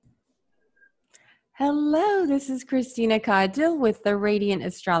Hello, this is Christina Caudill with the Radiant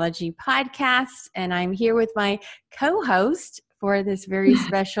Astrology Podcast, and I'm here with my co-host for this very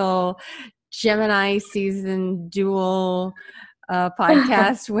special Gemini season dual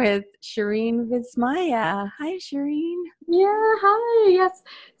podcast with Shireen Vismaya. Hi, Shireen. Yeah, hi. Yes.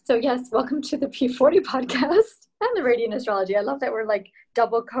 So yes, welcome to the P40 podcast and the Radiant Astrology. I love that we're like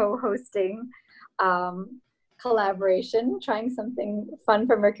double co-hosting collaboration, trying something fun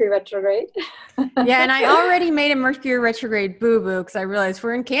for Mercury retrograde. Yeah, and I already made a Mercury retrograde boo-boo because I realized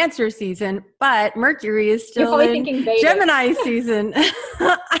we're in Cancer season, but Mercury is still in Gemini season.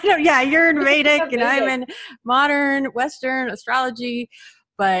 You're in Vedic and I'm in modern Western astrology,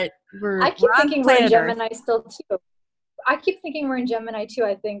 but I keep thinking we're in Gemini still too. I keep thinking we're in Gemini too.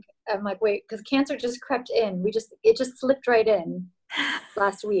 I think I'm like, wait, because Cancer just crept in. It just slipped right in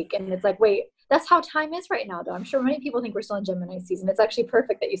last week, and it's like, wait, that's how time is right now, though. I'm sure many people think we're still in Gemini season. It's actually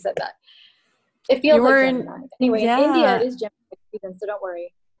perfect that you said that. It feels like Gemini. Anyway, in India it is Gemini season, so don't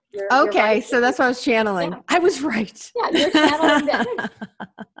worry. You're right. So that's what I was channeling. Yeah. I was right. Yeah, you're channeling the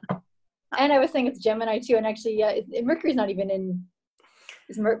energy. And I was saying it's Gemini too, and actually, Mercury's not even in.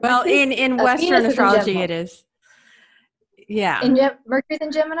 In Western astrology, it is. Yeah. Mercury's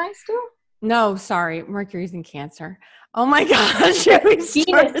in Gemini still? No, sorry. Mercury's in Cancer. Oh my gosh. Venus is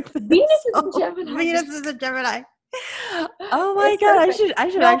in Gemini. Venus is in Gemini. Oh my God. I should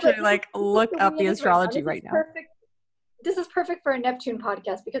actually look up the astrology right now. Perfect. This is perfect for a Neptune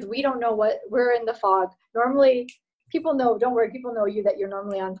podcast because we don't know we're in the fog. Normally people know, don't worry, people know that you're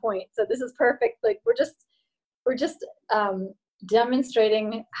normally on point. So this is perfect. Like we're just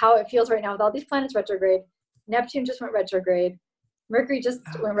demonstrating how it feels right now with all these planets retrograde. Neptune just went retrograde. Mercury just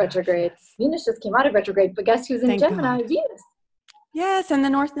went retrograde. Yes. Venus just came out of retrograde. But guess who's in Gemini? God. Venus. Yes, and the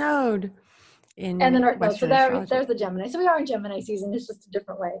North Node. And the North Node. So there's the Gemini. So we are in Gemini season. It's just a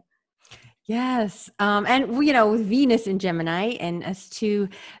different way. Yes. And, with Venus in Gemini and us two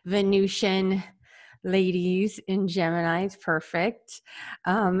Venusian ladies in Gemini is perfect.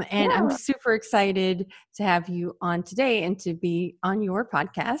 I'm super excited to have you on today and to be on your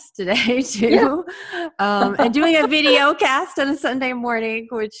podcast today too. And doing a video cast on a Sunday morning,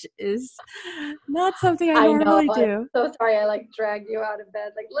 which is not something I normally do. I'm so sorry I dragged you out of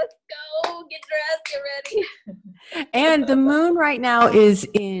bed. Let's go, get dressed, get ready. And the moon right now is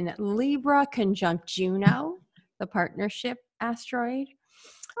in Libra conjunct Juno, the partnership asteroid.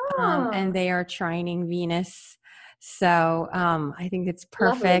 And they are trining Venus. So I think it's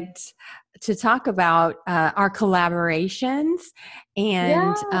perfect to talk about our collaborations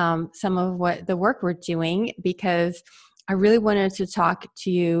and some of the work we're doing, because I really wanted to talk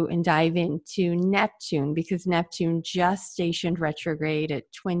to you and dive into Neptune, because Neptune just stationed retrograde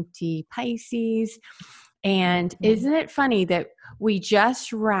at 20 Pisces. And isn't it funny that we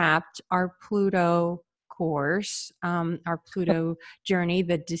just wrapped our Pluto course, our Pluto journey,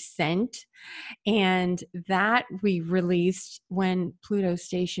 the descent, and that we released when Pluto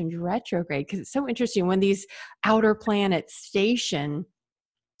stationed retrograde, because it's so interesting when these outer planets station.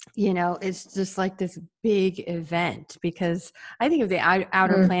 It's just like this big event, because I think of the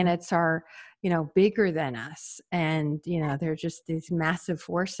outer planets are bigger than us, and they're just these massive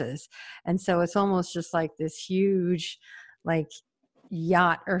forces, and so it's almost just like this huge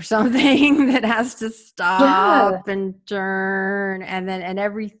yacht or something that has to stop and turn, and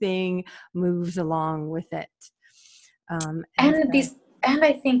everything moves along with it. And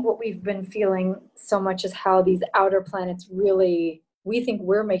I think what we've been feeling so much is how these outer planets really, we think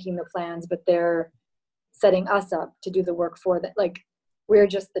we're making the plans, but they're setting us up to do the work for that. We're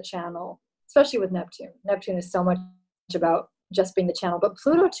just the channel, especially with Neptune. Neptune is so much about just being the channel, but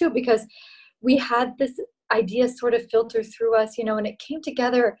Pluto too, because we had this idea sort of filter through us, and it came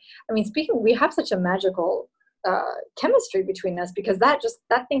together. I mean, we have such a magical chemistry between us, because that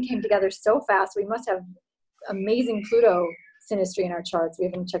thing came together so fast. We must have amazing Pluto synastry in our charts. We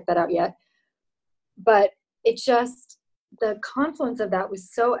haven't checked that out yet, but the confluence of that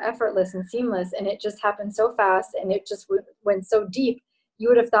was so effortless and seamless, and it just happened so fast, and it just went so deep. You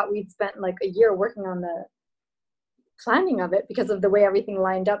would have thought we'd spent a year working on the planning of it, because of the way everything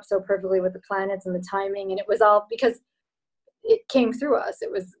lined up so perfectly with the planets and the timing. And it was all because it came through us.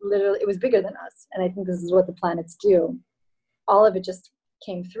 It was bigger than us. And I think this is what the planets do. All of it just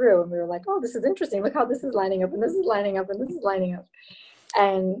came through, and we were like, oh, this is interesting. Look how this is lining up, and this is lining up, and this is lining up.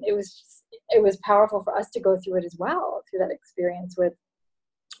 And it was powerful for us to go through it as well, through that experience with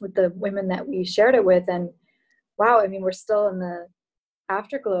the women that we shared it with. And wow, I mean, we're still in the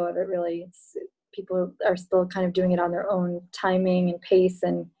afterglow of it, really. People are still kind of doing it on their own timing and pace,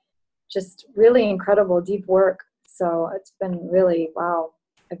 and just really incredible deep work. So it's been really, wow.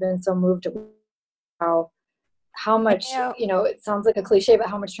 I've been so moved to how much, it sounds like a cliche, but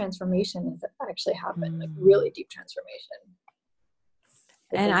how much transformation has actually happened, like really deep transformation.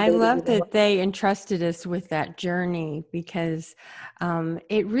 And I love that they entrusted us with that journey, because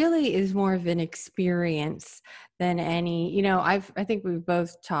it really is more of an experience than any, I think we've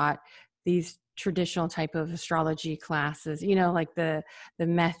both taught these traditional type of astrology classes, like the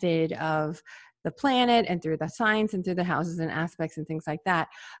method of the planet and through the signs and through the houses and aspects and things like that.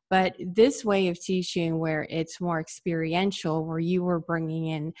 But this way of teaching, where it's more experiential, where you were bringing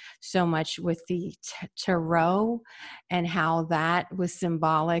in so much with the tarot and how that was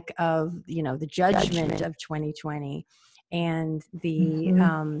symbolic of, the judgment of 2020, and the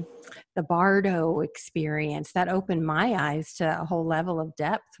Bardo experience, that opened my eyes to a whole level of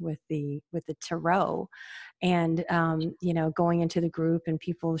depth with the tarot. And going into the group and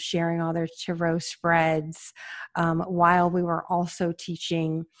people sharing all their tarot spreads, while we were also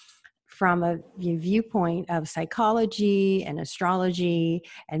teaching from a viewpoint of psychology and astrology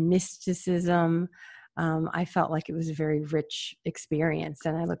and mysticism. I felt like it was a very rich experience,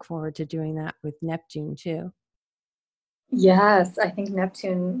 and I look forward to doing that with Neptune too. Yes, I think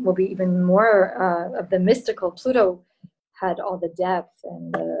Neptune will be even more of the mystical. Pluto had all the depth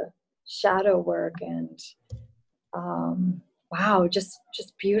and the shadow work, and wow, just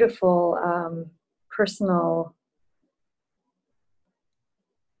beautiful personal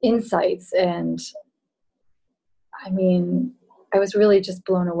insights. And I mean, I was really just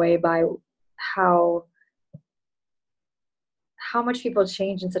blown away by how much people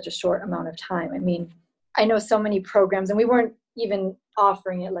change in such a short amount of time. I mean, I know so many programs, and we weren't even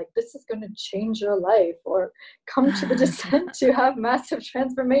offering it like, this is going to change your life, or come to the descent to have massive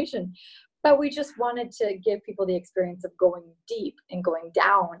transformation. But we just wanted to give people the experience of going deep and going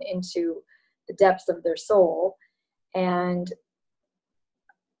down into the depths of their soul. And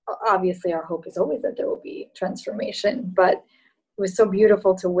obviously our hope is always that there will be transformation, but it was so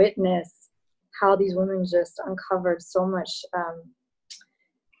beautiful to witness how these women just uncovered so much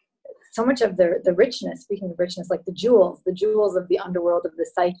of the richness. Speaking of richness, like the jewels of the underworld of the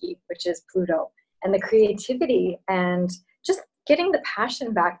psyche, which is Pluto, and the creativity, and just getting the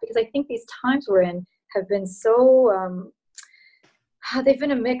passion back. Because I think these times we're in have been so they've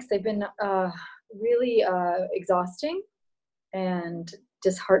been a mix. They've been really exhausting and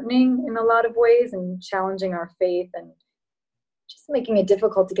disheartening in a lot of ways, and challenging our faith, and just making it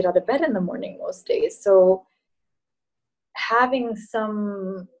difficult to get out of bed in the morning most days. So having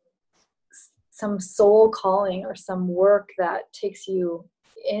some soul calling, or some work that takes you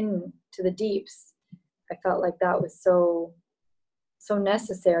into the deeps, I felt like that was so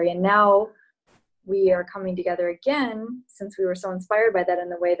necessary. And now we are coming together again, since we were so inspired by that, in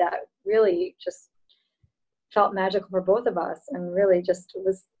the way that really just felt magical for both of us. And really just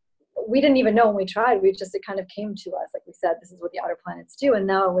was, we didn't even know when we tried, it kind of came to us. Like we said, this is what the outer planets do. And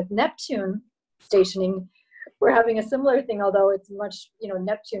now with Neptune stationing, we're having a similar thing, although it's much,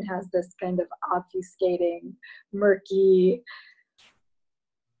 Neptune has this kind of obfuscating, murky,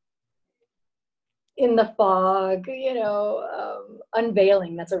 in the fog,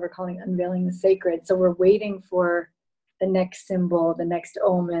 unveiling. That's what we're calling unveiling the sacred. So we're waiting for the next symbol, the next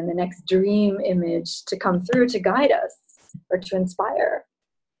omen, the next dream image to come through to guide us, or to inspire,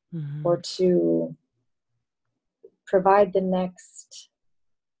 or to provide the next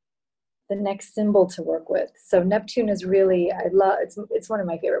symbol to work with. So Neptune is really, it's one of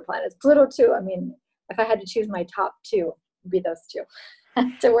my favorite planets. Pluto too. I mean, if I had to choose my top two, it would be those two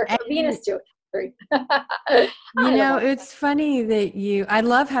to work with. Venus too. It's funny that I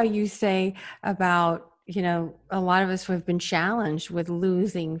love how you say about, a lot of us who have been challenged with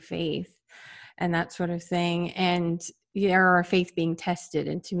losing faith and that sort of thing, and our faith being tested.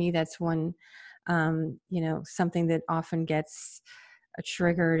 And to me, that's one, something that often gets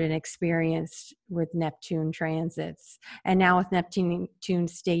triggered and experienced with Neptune transits. And now with Neptune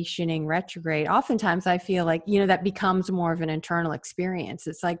stationing retrograde, oftentimes I feel like, that becomes more of an internal experience.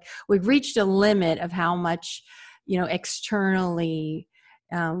 It's like we've reached a limit of how much, externally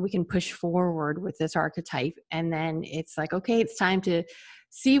we can push forward with this archetype. And then it's like, okay, it's time to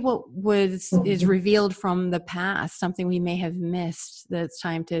see what is revealed from the past, something we may have missed, that it's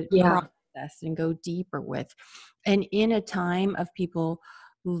time to process and go deeper with. And in a time of people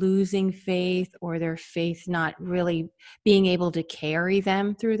losing faith, or their faith not really being able to carry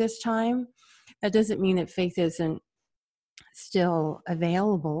them through this time, that doesn't mean that faith isn't still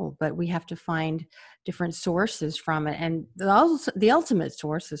available, but we have to find different sources from it. And the ultimate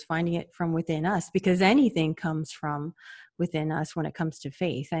source is finding it from within us, because anything comes from within us when it comes to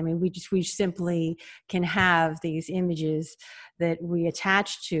faith. I mean, we simply can have these images that we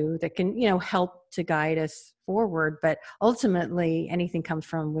attach to that can, help to guide us forward, but ultimately anything comes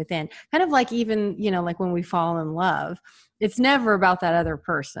from within. Kind of like even, like when we fall in love, it's never about that other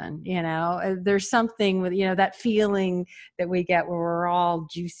person. There's something with, that feeling that we get where we're all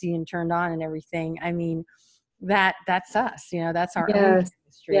juicy and turned on and everything. I mean, that's us, that's our own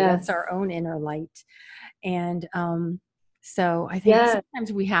chemistry. That's our own inner light. And so I think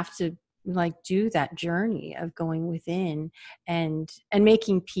sometimes we have to do that journey of going within and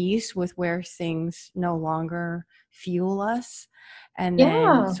making peace with where things no longer fuel us, and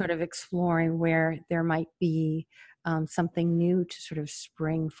then sort of exploring where there might be something new to sort of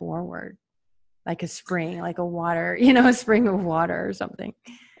spring forward, like a spring, like a water, a spring of water or something.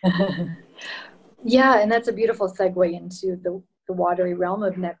 Yeah, and that's a beautiful segue into the watery realm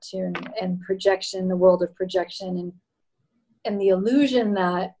of Neptune and projection, the world of projection, and the illusion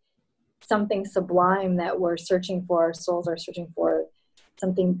that something sublime that we're searching for, our souls are searching for,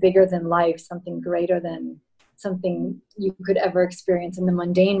 something bigger than life, something greater than something you could ever experience in the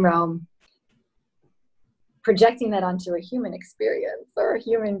mundane realm, projecting that onto a human experience or a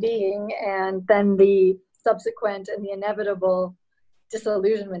human being, and then the subsequent and the inevitable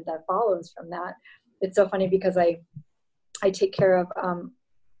disillusionment that follows from that. It's so funny because I take care of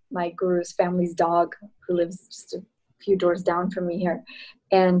my guru's family's dog, who lives just a few doors down from me here,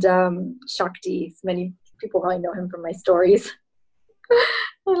 and Shakti. Many people probably know him from my stories.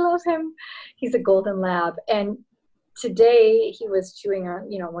 I love him. He's a golden lab, and today he was chewing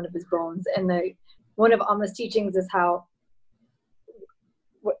on one of his bones, and one of Amma's teachings is how,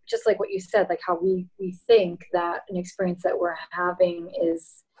 just like what you said, like how we think that an experience that we're having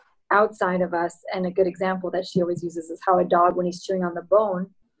is outside of us. And a good example that she always uses is how a dog, when he's chewing on the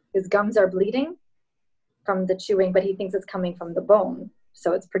bone, his gums are bleeding from the chewing, but he thinks it's coming from the bone.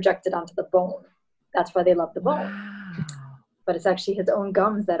 So it's projected onto the bone. That's why they love the bone. Wow. But it's actually his own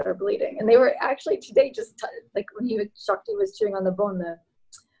gums that are bleeding. And they were actually today like when Shakti was chewing on the bone,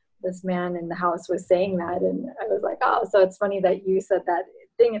 this man in the house was saying that. And I was like, oh, so it's funny that you said that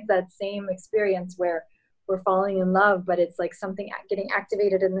thing. It's that same experience where we're falling in love, but it's like something getting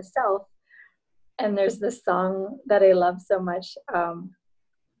activated in the self. And there's this song that I love so much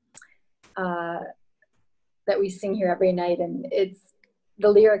that we sing here every night, and it's the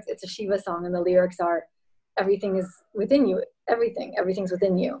lyrics. It's a Shiva song, and the lyrics are, "Everything is within you. Everything's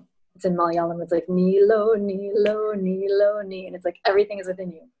within you." It's in Malayalam. It's like Nilo, Nilo, Nilo, Ni, and it's like everything is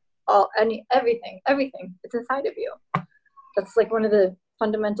within you. Everything. It's inside of you. That's like one of the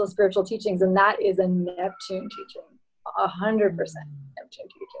fundamental spiritual teachings, and that is a Neptune teaching, 100% Neptune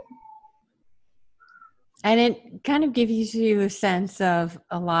teaching. And it kind of gives you a sense of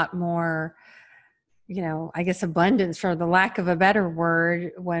a lot more, I guess abundance, for the lack of a better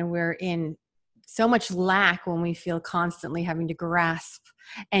word, when we're in so much lack, when we feel constantly having to grasp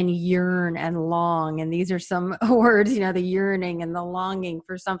and yearn and long. And these are some words, the yearning and the longing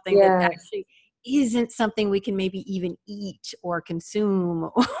for something that actually isn't something we can maybe even eat or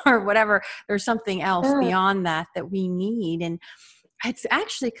consume or whatever. There's something else beyond that we need. And it's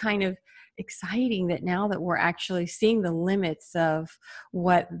actually kind of exciting that now that we're actually seeing the limits of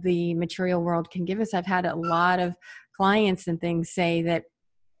what the material world can give us. I've had a lot of clients and things say that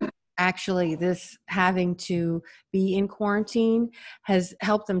actually this having to be in quarantine has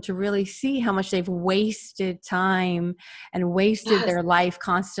helped them to really see how much they've wasted time and wasted their life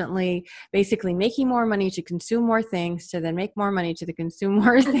constantly, basically making more money to consume more things, to then make more money to consume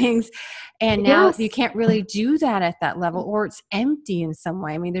more things. And now you can't really do that at that level, or it's empty in some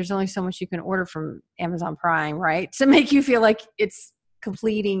way. I mean, there's only so much you can order from Amazon Prime, right? To make you feel like it's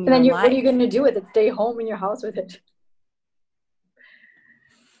completing your life. What are you going to do with it? Stay home in your house with it.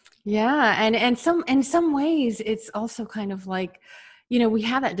 Yeah. And in some ways, it's also kind of like, we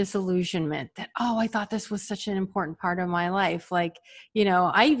have that disillusionment that, oh, I thought this was such an important part of my life. Like,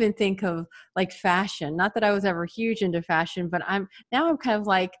 I even think of like fashion, not that I was ever huge into fashion, but I'm kind of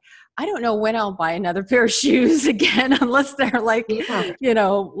like, I don't know when I'll buy another pair of shoes again, unless they're like,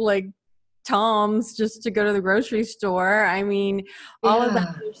 like Tom's, just to go to the grocery store. I mean, all of that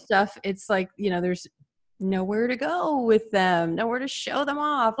other stuff, it's like, there's nowhere to go with them, nowhere to show them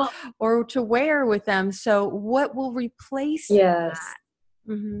off or to wear with them. So what will replace that?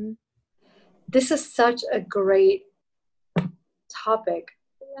 Mm-hmm. This is such a great topic.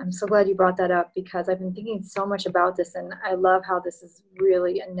 I'm so glad you brought that up, because I've been thinking so much about this, and I love how this is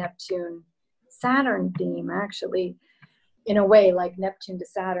really a Neptune Saturn theme, actually, in a way, like Neptune to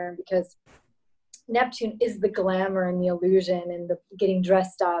Saturn, because Neptune is the glamour and the illusion and the getting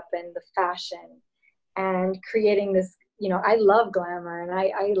dressed up and the fashion and creating this I love glamour, and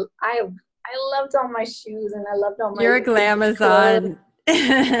I loved all my shoes, and I loved all my You're a glamazon.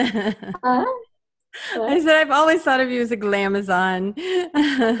 Huh? I said I've always thought of you as a glamazon.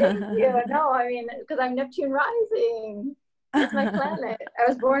 Thank you. No, I mean, because I'm Neptune rising. It's my planet. I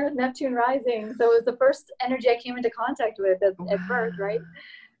was born with Neptune rising, so it was the first energy I came into contact with at birth, right?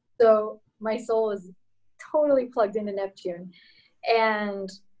 So my soul was totally plugged into Neptune, and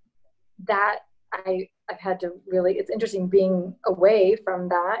that I've had to really. It's interesting being away from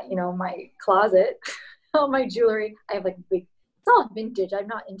that. My closet, all my jewelry. I have like big. It's all vintage. I'm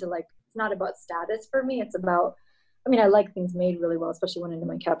not into like. It's not about status for me. It's about. I mean, I like things made really well, especially when into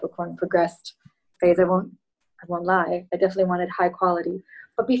my Capricorn progressed phase. I won't lie. I definitely wanted high quality.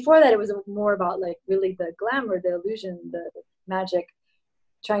 But before that, it was more about like really the glamour, the illusion, the magic,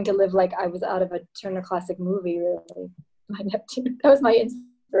 trying to live like I was out of a Turner Classic movie, really. My Neptune, that was my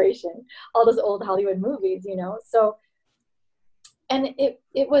inspiration. All those old Hollywood movies, So, and it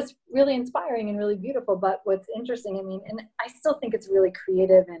was really inspiring and really beautiful. But what's interesting, I mean, and I still think it's really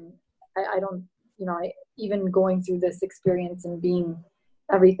creative, and I don't, even going through this experience and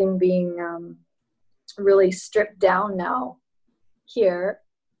everything being really stripped down now here,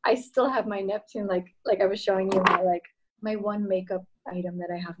 I still have my Neptune, like I was showing you my one makeup item that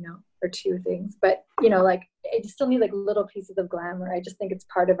I have now, or two things, but like I still need like little pieces of glamour. I just think it's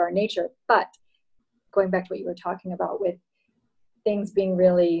part of our nature. But going back to what you were talking about with things being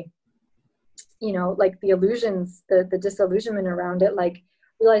really, like the illusions, the disillusionment around it, like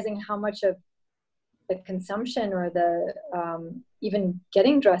realizing how much of the consumption or the even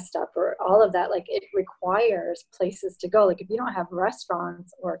getting dressed up or all of that, like it requires places to go. Like if you don't have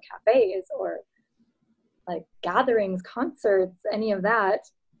restaurants or cafes or like gatherings, concerts, any of that,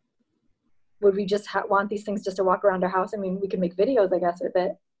 would we just want these things just to walk around our house? I mean, we could make videos, I guess, with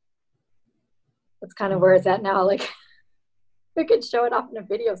it. That's kind of where it's at now. Like we could show it off in a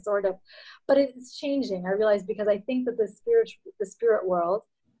video, sort of, but it's changing. I realize, because I think that the spirit world,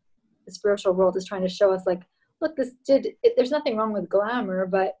 the spiritual world is trying to show us like, look, there's nothing wrong with glamour,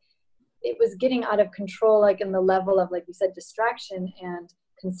 but it was getting out of control, like in the level of, like you said, distraction and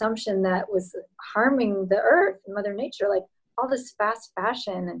consumption that was harming the earth and Mother Nature. Like all this fast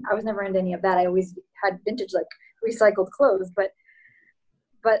fashion, and I was never into any of that. I always had vintage, like recycled clothes, but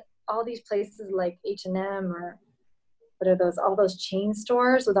all these places like H&M, or what are those, all those chain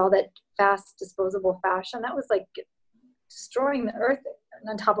stores with all that fast disposable fashion, that was like destroying the earth,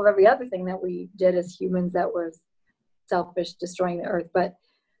 on top of every other thing that we did as humans that was selfish, destroying the earth. But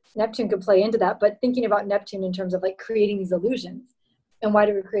Neptune could play into that. But thinking about Neptune in terms of like creating these illusions. And why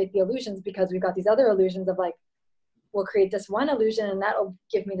do we create the illusions? Because we've got these other illusions of like, we'll create this one illusion, and that'll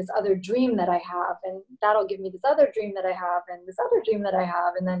give me this other dream that I have, and that'll give me this other dream that I have, and this other dream that I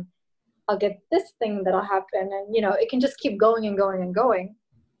have, and then I'll get this thing that'll happen. And it can just keep going and going and going,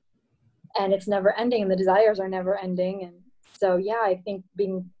 and it's never ending, and the desires are never ending. And so, yeah, I think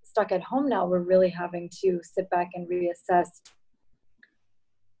being stuck at home now, we're really having to sit back and reassess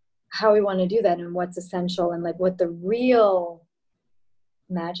how we want to do that, and what's essential, and like what the real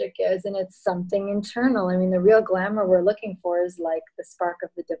magic is. And it's something internal. I mean, the real glamour we're looking for is like the spark of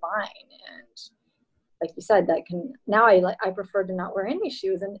the divine. And like you said, that can, now I prefer to not wear any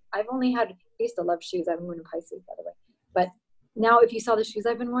shoes. And I've only had, I used to love shoes. I'm Moon in Pisces, by the way. But now if you saw the shoes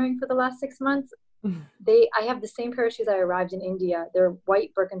I've been wearing for the last 6 months, I have the same pair of shoes I arrived in India. They're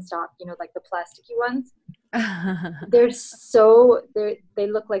white Birkenstock, like the plasticky ones. They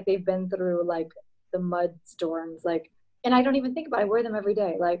look like they've been through like the mud storms, like, and I don't even think about it. I wear them every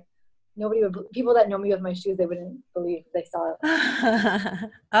day. Like people that know me with my shoes, they wouldn't believe they saw it.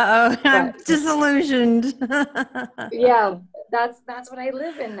 I'm disillusioned. Yeah, that's what I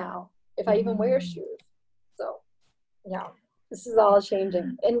live in now, if I even wear shoes. So yeah, this is all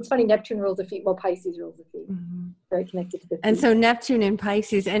changing. And it's funny, Neptune rules the feet, while Pisces rules the feet. Very connected to the feet. And so Neptune in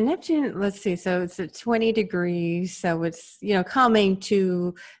Pisces, and Neptune, let's see, so it's at 20 degrees. So it's, coming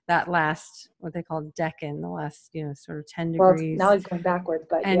to that last, what they call decan, the last, sort of 10 degrees. Well, now it's going backwards,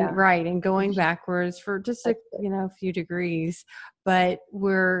 but and, yeah. Right, and going backwards for just a few degrees. But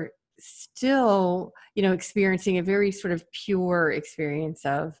we're still, experiencing a very sort of pure experience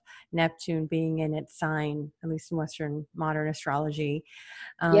of Neptune being in its sign, at least in Western modern astrology.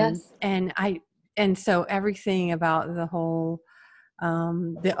 Yes. And so everything about the whole,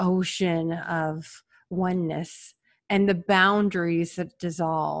 the ocean of oneness and the boundaries that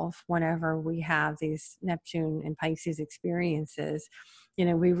dissolve whenever we have these Neptune and Pisces experiences,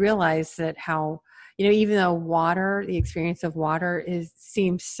 we realize that how, even though water, the experience of water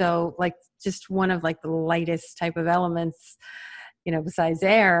seems so like just one of like the lightest type of elements, besides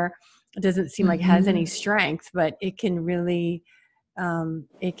air, It doesn't seem like it has any strength, but it can really,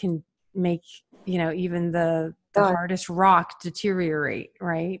 it can make, even the hardest rock deteriorate,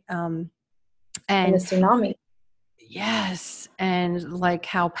 right? And the tsunami. Yes. And like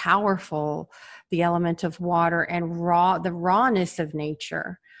how powerful the element of water and the rawness of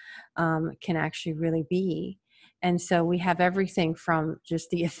nature can actually really be. And so we have everything from just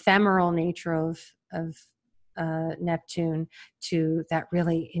the ephemeral nature of Neptune to that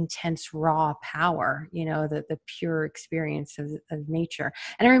really intense raw power, the pure experience of nature.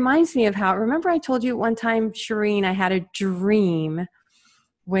 And it reminds me of remember I told you at one time, Shireen, I had a dream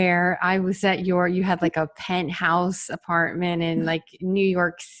where I was you had like a penthouse apartment in like New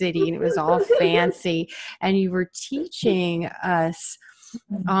York City, and it was all fancy, and you were teaching us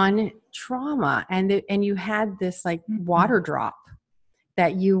on trauma, and you had this like water drop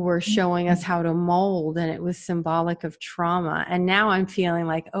that you were showing us how to mold, and it was symbolic of trauma. And now I'm feeling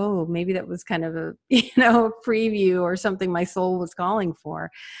like, oh, maybe that was kind of a preview or something my soul was calling for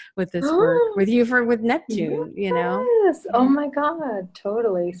with this work with Neptune. Yes. Oh my God,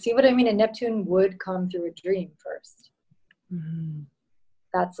 totally. See what I mean? And Neptune would come through a dream first. Mm-hmm.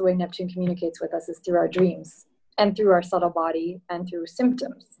 That's the way Neptune communicates with us, is through our dreams and through our subtle body and through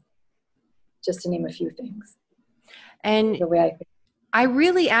symptoms, just to name a few things. And the way I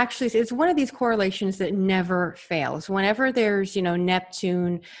really actually, it's one of these correlations that never fails. Whenever there's,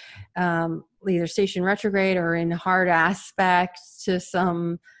 Neptune, either station retrograde or in hard aspect to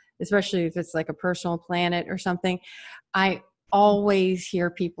some, especially if it's like a personal planet or something, I always hear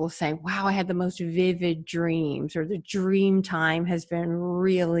people say, wow, I had the most vivid dreams, or the dream time has been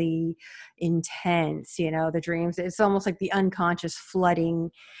really intense. The dreams, it's almost like the unconscious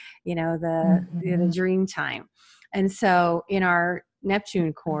flooding, the dream time. And so in our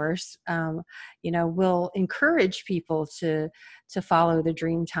Neptune course, we'll encourage people to follow the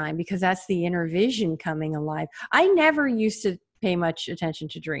dream time, because that's the inner vision coming alive. I never used to pay much attention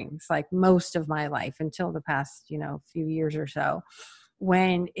to dreams, like most of my life, until the past, few years or so,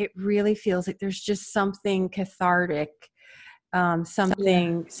 when it really feels like there's just something cathartic, some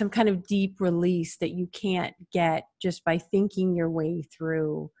kind of deep release that you can't get just by thinking your way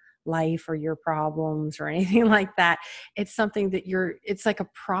through life or your problems or anything like that. It's something that it's like a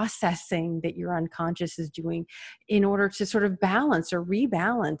processing that your unconscious is doing in order to sort of balance or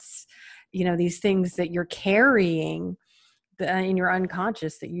rebalance, these things that you're carrying in your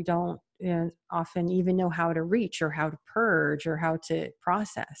unconscious that you don't often even know how to reach or how to purge or how to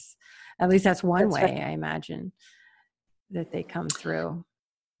process. At least that's one way, right. I imagine that they come through.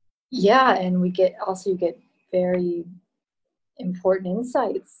 Yeah. And you get very important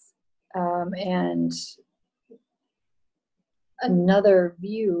insights. And another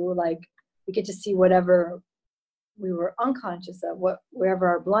view, like we get to see whatever we were unconscious of, wherever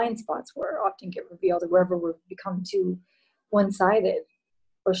our blind spots were, often get revealed, or wherever we've become too one-sided,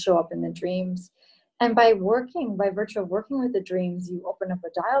 will show up in the dreams. And by virtue of working with the dreams, you open up a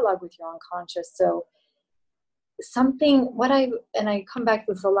dialogue with your unconscious. So I come back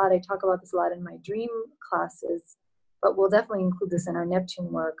to this a lot, I talk about this a lot in my dream classes, but we'll definitely include this in our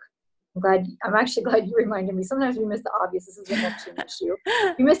Neptune work. I'm actually glad you reminded me. Sometimes we miss the obvious. This is a Neptune issue.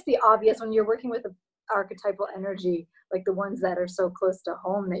 You miss the obvious when you're working with the archetypal energy, like the ones that are so close to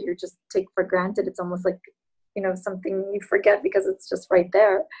home that you just take for granted. It's almost like, something you forget because it's just right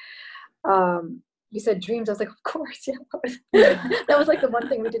there. You said dreams. I was like, of course, yeah. That was like the one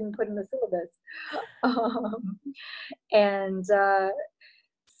thing we didn't put in the syllabus.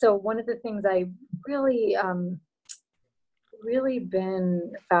 So one of the things I really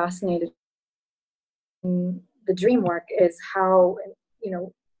been fascinated in the dream work is how,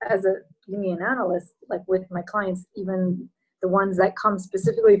 as a Jungian analyst, like with my clients, even the ones that come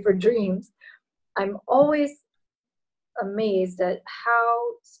specifically for dreams, I'm always amazed at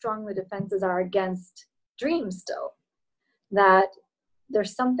how strong the defenses are against dreams still. That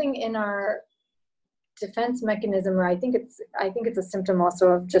there's something in our defense mechanism, or I think it's a symptom also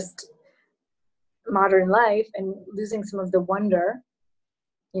of just modern life and losing some of the wonder,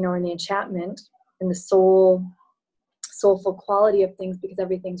 and the enchantment and the soulful quality of things, because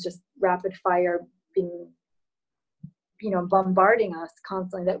everything's just rapid fire being, bombarding us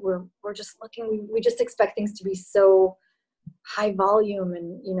constantly, that we're just looking, we just expect things to be so high volume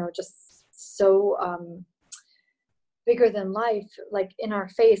and, just so bigger than life, like in our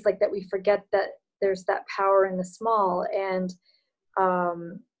face, like that we forget that there's that power in the small, and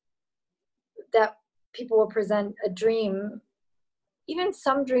that people will present a dream, even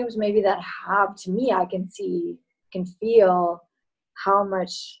some dreams maybe that have, to me, I can feel how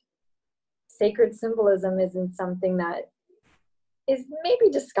much sacred symbolism is in something that is maybe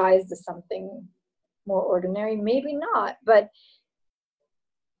disguised as something more ordinary, maybe not, but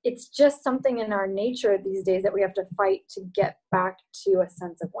it's just something in our nature these days that we have to fight to get back to a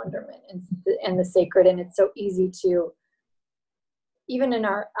sense of wonderment and the sacred. And it's so easy to, even in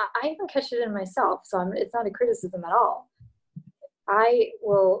I even catch it in myself. So it's not a criticism at all. I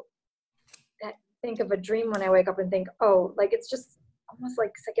will think of a dream when I wake up and think, oh, like, it's just almost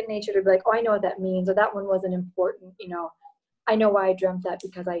like second nature to be like, oh, I know what that means. Or that one wasn't important. I know why I dreamt that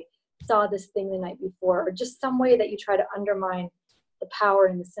because I saw this thing the night before, or just some way that you try to undermine the power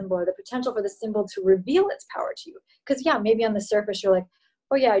in the symbol or the potential for the symbol to reveal its power to you. Because maybe on the surface you're like,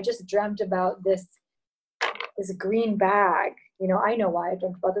 oh yeah, I just dreamt about this green bag. I know why I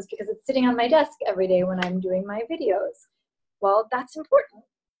dreamt about this because it's sitting on my desk every day when I'm doing my videos. Well, that's important.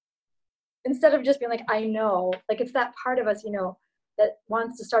 Instead of just being like, I know, like, it's that part of us, that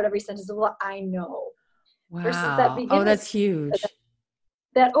wants to start every sentence with, well, I know. Wow. Versus that beginning. Oh, that's huge.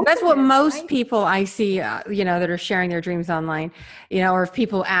 That's what most right? people I see, that are sharing their dreams online, or if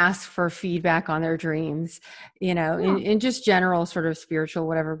people ask for feedback on their dreams, in just general sort of spiritual,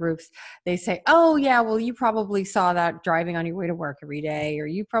 whatever groups, they say, oh yeah, well, you probably saw that driving on your way to work every day, or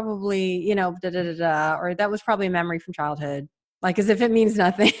you probably, or that was probably a memory from childhood. Like, as if it means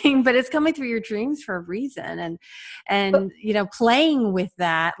nothing, but it's coming through your dreams for a reason. And playing with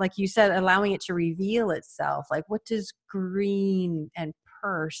that, like you said, allowing it to reveal itself. Like, what does green and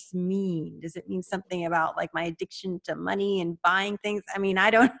purse mean? Does it mean something about like my addiction to money and buying things? I mean,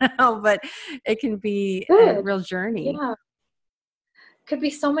 I don't know, but it can be a real journey. Yeah. Could be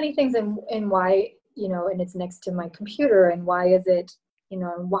so many things, and why, and it's next to my computer, and why is it,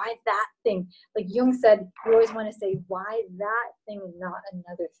 and why that thing? Like Jung said, you always want to say, why that thing and not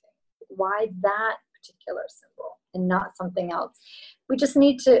another thing? Why that particular symbol and not something else? We just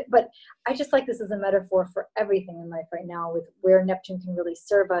need to, but I just like this as a metaphor for everything in life right now, with where Neptune can really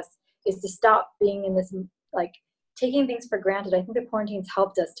serve us, is to stop being in this, like, taking things for granted. I think the quarantine's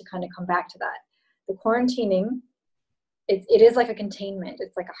helped us to kind of come back to that. The quarantining, it is like a containment.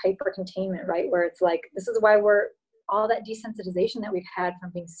 It's like a hyper containment, right? Where it's like, this is why we're, all that desensitization that we've had from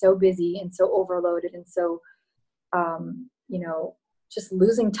being so busy and so overloaded and so, just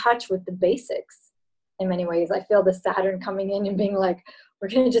losing touch with the basics in many ways. I feel the Saturn coming in and being like, we're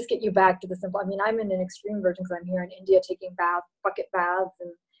going to just get you back to the simple. I mean, I'm in an extreme version because I'm here in India taking bucket baths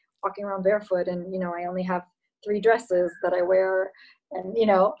and walking around barefoot. And, I only have 3 dresses that I wear. And,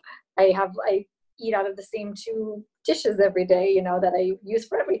 I eat out of the same 2 dishes every day, that I use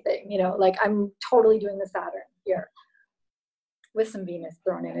for everything, like I'm totally doing the Saturn here with some Venus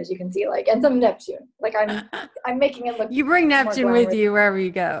thrown in, as you can see, like, and some Neptune. Like I'm making it look. You bring Neptune with you wherever you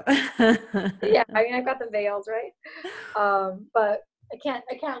go. Yeah, I mean, I've got the veils, right? But I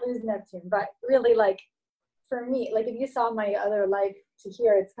can't lose Neptune. But really, like, for me, like, if you saw my other life to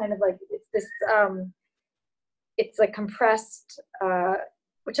here, it's kind of like, it's this, it's like compressed,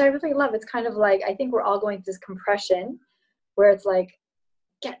 which I really love. It's kind of like, I think we're all going through this compression where it's like,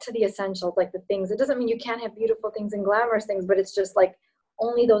 get to the essentials, like the things. It doesn't mean you can't have beautiful things and glamorous things, but it's just like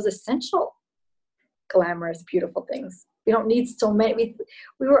only those essential, glamorous, beautiful things. We don't need so many.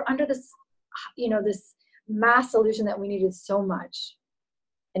 We were under this, this mass illusion that we needed so much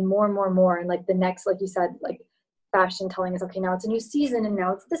and more and more and more. And like the next, like you said, like fashion telling us, okay, now it's a new season and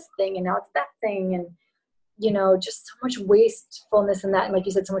now it's this thing and now it's that thing. And, just so much wastefulness in that. And like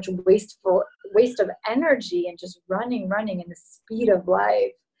you said, so much waste of energy and just running in the speed of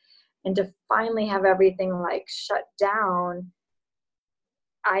life. And to finally have everything like shut down,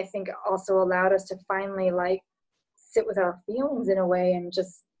 I think also allowed us to finally like sit with our feelings in a way and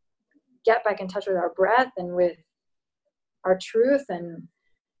just get back in touch with our breath and with our truth and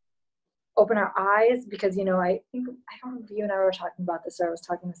open our eyes. Because, I think, I don't know if you and I were talking about this, or I was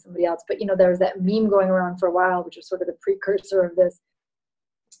talking to somebody else, but, there was that meme going around for a while, which was sort of the precursor of this.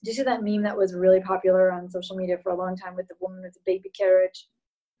 Did you see that meme that was really popular on social media for a long time with the woman with the baby carriage?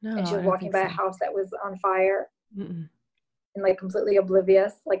 No, and she was walking by a house that was on fire. Mm-mm. And like completely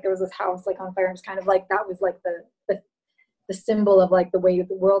oblivious. Like there was this house like on fire, and it's kind of like, that was like the symbol of like the way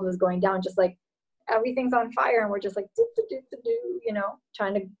the world was going down, just like everything's on fire and we're just like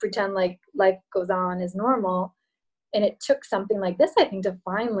trying to pretend like life goes on as normal. And it took something like this, I think, to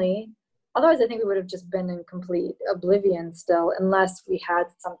finally, otherwise I think we would have just been in complete oblivion still, unless we had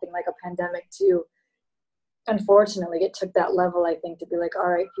something like a pandemic to, unfortunately, it took that level, I think, to be like, all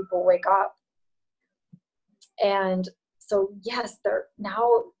right, people wake up. And so yes,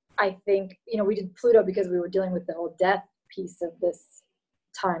 now I think, we did Pluto because we were dealing with the whole death piece of this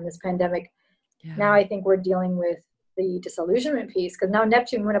time, this pandemic. Yeah. Now I think we're dealing with the disillusionment piece, because now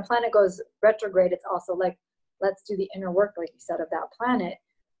Neptune, when a planet goes retrograde, it's also like, let's do the inner work, like you said, of that planet.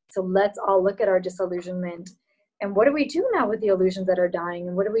 So let's all look at our disillusionment, and what do we do now with the illusions that are dying,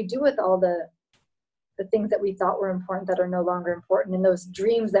 and what do we do with all the things that we thought were important that are no longer important, and those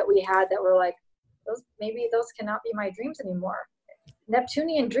dreams that we had that were like, maybe those cannot be my dreams anymore.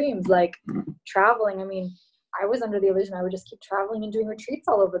 Neptunian dreams, like traveling. I mean, I was under the illusion I would just keep traveling and doing retreats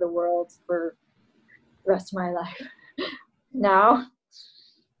all over the world for the rest of my life. Now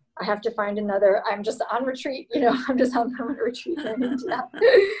I have to find another. I'm just on retreat, I'm just on a retreat in India.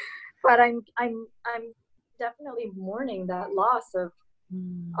 But I'm definitely mourning that loss of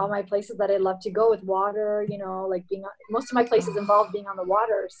all my places that I love to go with water, like most of my places involve being on the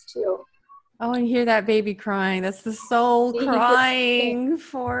waters too. Oh, and hear that baby crying. That's the soul crying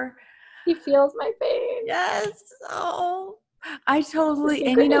for. He feels my pain. Yes. Oh, I totally,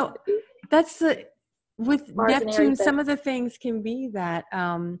 and that's with Mars Neptune, some of the things can be that,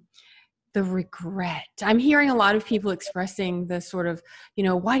 the regret. I'm hearing a lot of people expressing the sort of,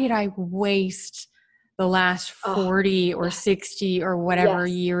 why did I waste the last 40 or 60 or whatever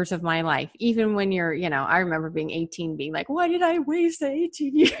years of my life? Even when you're, I remember being 18, being like, why did I waste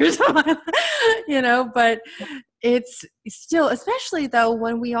 18 years of my life? But it's still, especially though,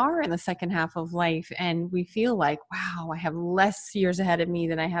 when we are in the second half of life and we feel like, wow, I have less years ahead of me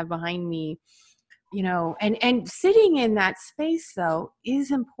than I have behind me. And sitting in that space though is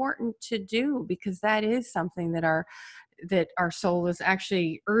important to do, because that is something that our soul is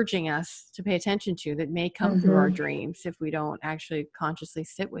actually urging us to pay attention to, that may come through our dreams if we don't actually consciously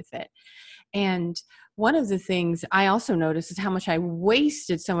sit with it. And one of the things I also noticed is how much I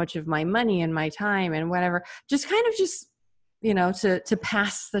wasted so much of my money and my time and whatever, just to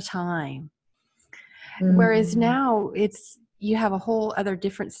pass the time. Whereas now you have a whole other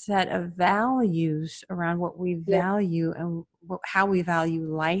different set of values around what we value and how we value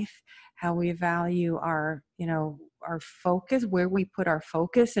life, how we value our focus, where we put our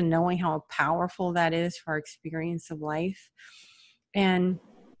focus, and knowing how powerful that is for our experience of life. And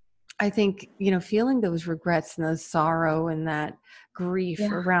I think, feeling those regrets and those sorrow and that grief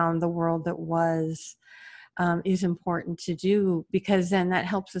around the world that was, is important to do, because then that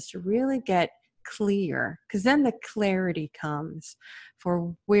helps us to really get clear, because then the clarity comes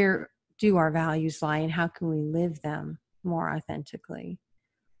for where do our values lie and how can we live them more authentically.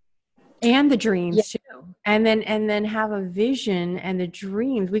 And the dreams too. And then have a vision, and the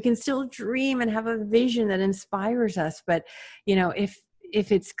dreams, we can still dream and have a vision that inspires us. But, if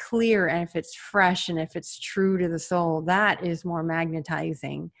it's clear and if it's fresh and if it's true to the soul, that is more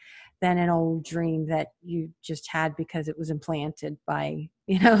magnetizing than an old dream that you just had because it was implanted by,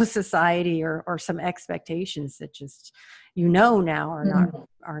 society or some expectations that just, now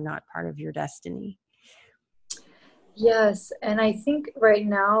are not part of your destiny. Yes. And I think right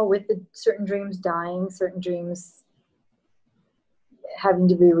now, with the certain dreams dying, certain dreams having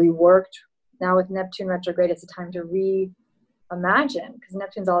to be reworked, now with Neptune retrograde, it's a time to reimagine, because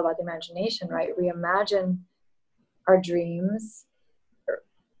Neptune's all about the imagination, right? Reimagine our dreams.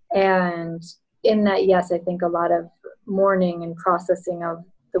 And in that, yes, I think a lot of mourning and processing of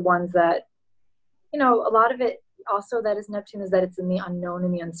the ones that, a lot of it also that is Neptune is that it's in the unknown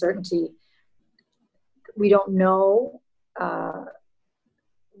and the uncertainty. We don't know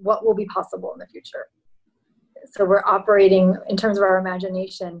what will be possible in the future. So we're operating in terms of our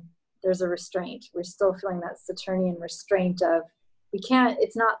imagination. There's a restraint. We're still feeling that Saturnian restraint of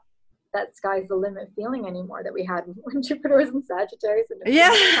it's not that sky's the limit feeling anymore that we had when Jupiter was in Sagittarius.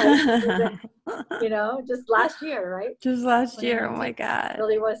 Just last year, right? Just last year. Oh my God. It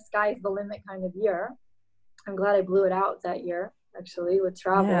really was sky's the limit kind of year. I'm glad I blew it out that year, actually, with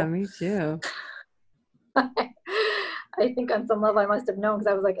travel. Yeah, me too. I think on some level I must have known,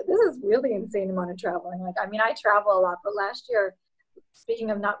 because I was like, this is really insane amount of traveling. I travel a lot, but last year, speaking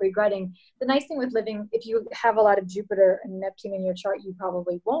of not regretting, the nice thing with living, if you have a lot of Jupiter and Neptune in your chart, you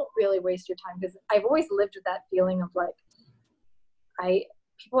probably won't really waste your time, because I've always lived with that feeling of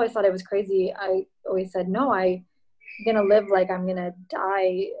people always thought I was crazy. I always said, no, I'm going to live like I'm going to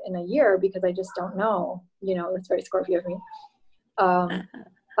die in a year, because I just don't know. That's very Scorpio of me.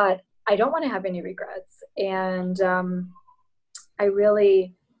 But I don't want to have any regrets. And I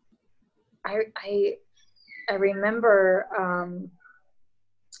remember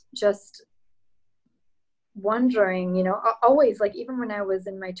just wondering, always, even when I was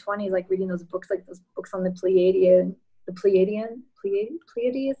in my 20s, reading those books on the Pleiadians, the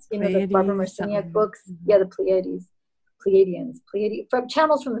Barbara Marciniak books. Yeah, the Pleiadians, from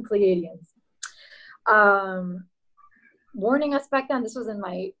channels from the Pleiadians. Warning us back then, this was in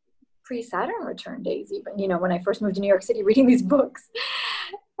my pre-Saturn return days, even, when I first moved to New York City, reading these books.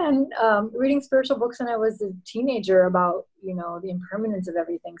 and reading spiritual books when I was a teenager about, the impermanence of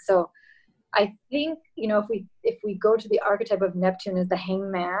everything. So I think, if we go to the archetype of Neptune as the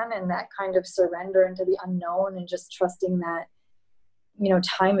hangman and that kind of surrender into the unknown and just trusting that,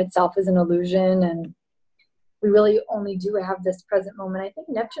 time itself is an illusion and we really only do have this present moment. I think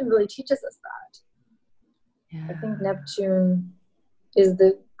Neptune really teaches us that. Yeah. I think Neptune is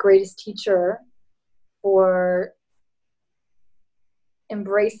the greatest teacher for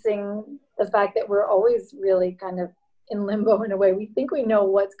embracing the fact that we're always really kind of in limbo in a way. We think we know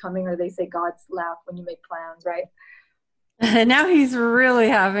what's coming, or they say God's laugh when you make plans, right? And now he's really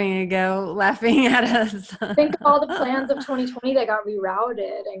having a go laughing at us. Think of all the plans of 2020 that got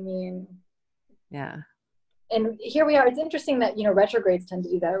rerouted. I mean, yeah. And here we are. It's interesting that, retrogrades tend to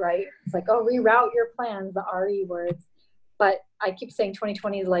do that, right? It's like, oh, reroute your plans, the RE words. But I keep saying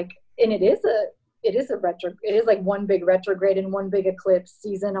 2020 is like, and it is a retro. It is like one big retrograde and one big eclipse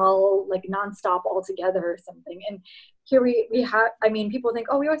season, all like nonstop all together or something. And here we have, people think,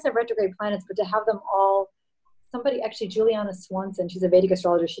 oh, we always have retrograde planets, but to have them all, somebody actually, Juliana Swanson, she's a Vedic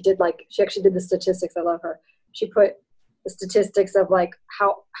astrologer. She actually did the statistics. I love her. She put the statistics of like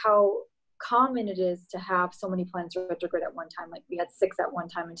how common it is to have so many planets retrograde at one time. Like we had 6 at one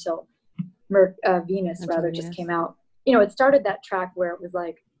time until Venus just came out. It started that track where it was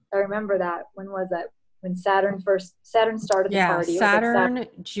like, I remember that. When was that? When Saturn started the party. Saturn,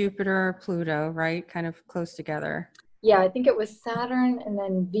 Jupiter, Pluto, right? Kind of close together. Yeah, I think it was Saturn and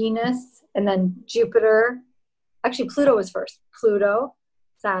then Venus and then Jupiter. Actually, Pluto was first. Pluto,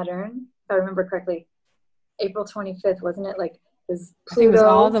 Saturn, if I remember correctly. April 25th, wasn't it? Like, it was Pluto. I think it was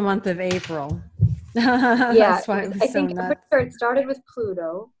all the month of April. Yeah, that's why it was I so think nuts. it started with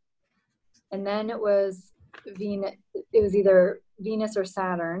Pluto, and then it was Venus. It was either Venus or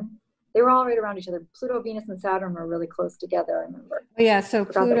Saturn. They were all right around each other. Pluto, Venus, and Saturn were really close together, I remember. Yeah, so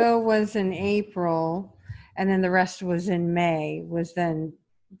Pluto was in April, and then the rest was in May, was then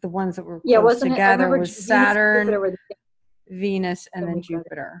the ones that were close together was Saturn, Venus, and then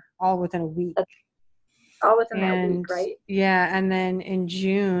Jupiter, all within a week. All within that week, right? Yeah, and then in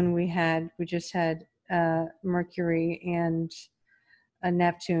June we just had Mercury and a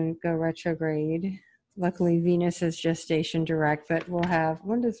Neptune go retrograde. Luckily, Venus is gestation direct, but we'll have,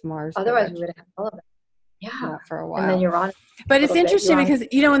 when does Mars go Otherwise, we would have all of it. Yeah. Not for a while. And then Uranus. But it's interesting because,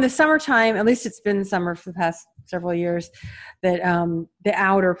 in the summertime, at least it's been summer for the past several years, that the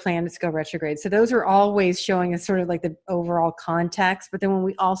outer planets go retrograde. So those are always showing us sort of like the overall context. But then when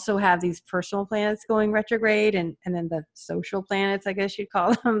we also have these personal planets going retrograde and then the social planets, I guess you'd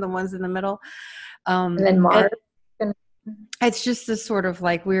call them, the ones in the middle. And then Mars. It's just this sort of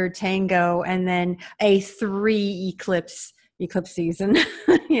like weird tango, and then a 3 eclipse season,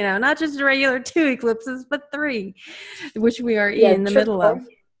 not just a regular 2 eclipses, but 3, which we are in the middle of,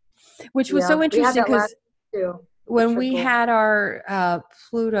 which was so interesting because when we had our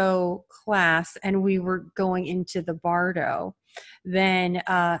Pluto class and we were going into the Bardo, then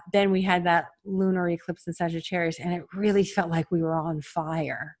we had that lunar eclipse in Sagittarius, and it really felt like we were on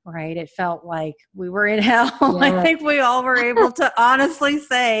fire, right? It felt like we were in hell. Yeah. I think we all were able to honestly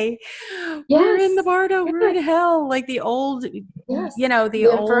say, we're in the Bardo, we're in hell, like the old, the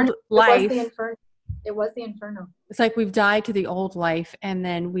old life. It was the inferno. It's like we've died to the old life and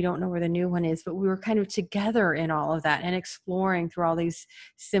then we don't know where the new one is, but we were kind of together in all of that and exploring through all these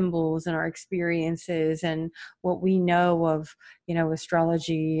symbols and our experiences and what we know of,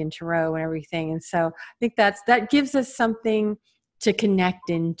 astrology and tarot and everything. And so I think that gives us something to connect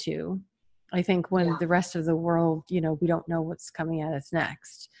into. I think when the rest of the world, we don't know what's coming at us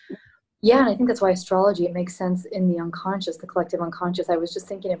next. Yeah, and I think that's why astrology, it makes sense in the unconscious, the collective unconscious. I was just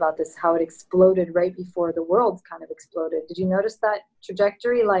thinking about this, how it exploded right before the world kind of exploded. Did you notice that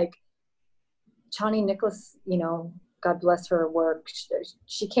trajectory? Like Chani Nicholas, God bless her work.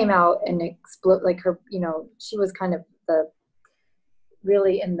 She came out and exploded, like her, she was kind of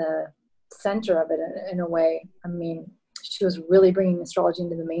really in the center of it in a way. I mean, she was really bringing astrology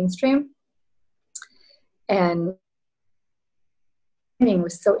into the mainstream. And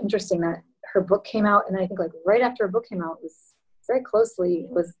was so interesting that her book came out, and I think like right after her book came out was very closely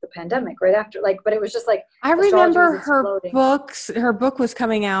was the pandemic right after, but it was just like I remember her book was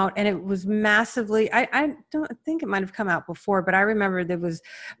coming out and it was massively, I don't think it might have come out before, but I remember it was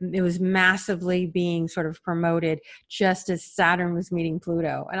massively being sort of promoted just as Saturn was meeting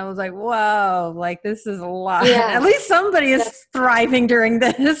Pluto, and I was like, whoa, like this is a lot. At least somebody is thriving during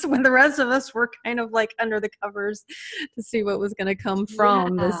this when the rest of us were kind of like under the covers to see what was going to come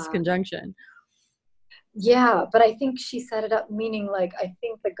from this conjunction. Yeah, but I think she set it up, meaning like, I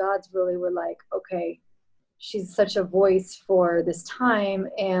think the gods really were like, okay, she's such a voice for this time.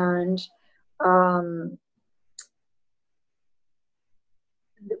 And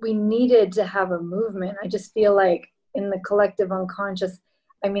we needed to have a movement. I just feel like in the collective unconscious,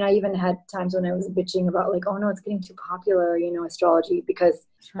 I mean, I even had times when I was bitching about like, oh no, it's getting too popular, you know, astrology, because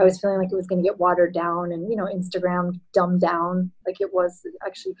I was feeling like it was going to get watered down and, you know, Instagram dumbed down. Like it was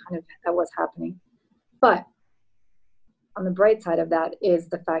actually kind of, that was happening. But on the bright side of that is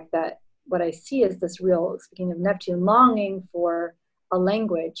the fact that what I see is this real, speaking of Neptune, longing for a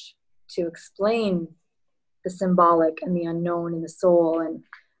language to explain the symbolic and the unknown and the soul. And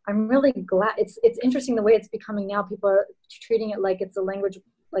I'm really glad. It's interesting the way it's becoming now. People are treating it like it's a language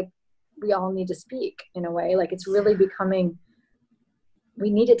like we all need to speak in a way. Like it's really becoming, we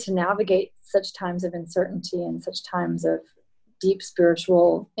needed to navigate such times of uncertainty and such times of deep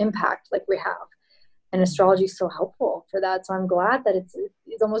spiritual impact like we have. And astrology is so helpful for that. So I'm glad that it's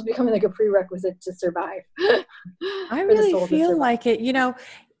almost becoming like a prerequisite to survive. I really feel like it, you know,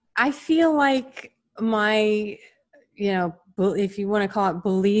 I feel like my, you know, if you want to call it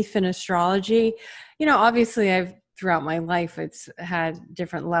belief in astrology, you know, obviously throughout my life, it's had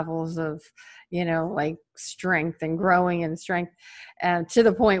different levels of, you know, like strength and growing in strength, to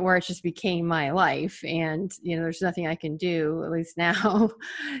the point where it just became my life. And, you know, there's nothing I can do, at least now,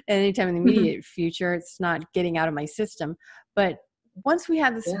 anytime in the immediate future, it's not getting out of my system. But once we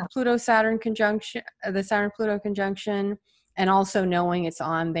had this Pluto-Saturn conjunction, the Saturn-Pluto conjunction, and also knowing it's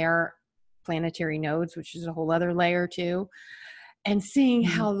on their planetary nodes, which is a whole other layer too, and seeing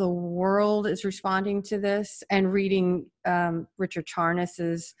how the world is responding to this, and reading Richard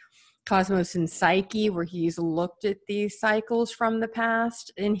Charnas's Cosmos and Psyche, where he's looked at these cycles from the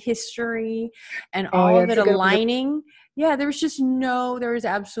past in history and all of it aligning. Yeah, there is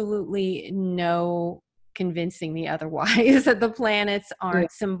absolutely no convincing me otherwise that the planets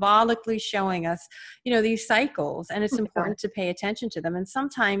aren't symbolically showing us, you know, these cycles, and it's important to pay attention to them. And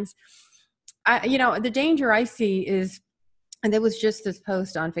sometimes, you know, the danger I see is, and there was just this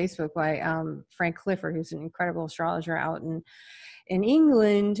post on Facebook by Frank Clifford, who's an incredible astrologer out in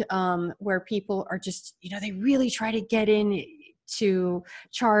England, where people are just, you know, they really try to get in to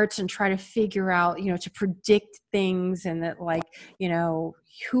charts and try to figure out, you know, to predict things, and that, like, you know,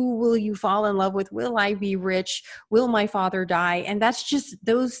 who will you fall in love with? Will I be rich? Will my father die? And that's just,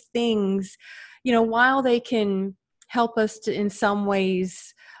 those things, you know, while they can help us to in some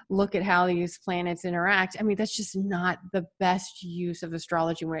ways look at how these planets interact, I mean, that's just not the best use of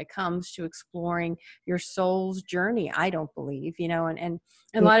astrology when it comes to exploring your soul's journey, I don't believe, you know, and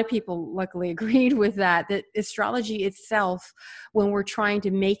a lot of people luckily agreed with that astrology itself, when we're trying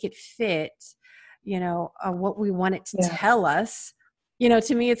to make it fit, you know, what we want it to tell us, you know,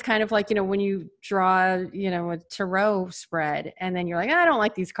 to me, it's kind of like, you know, when you draw, you know, a tarot spread and then you're like, I don't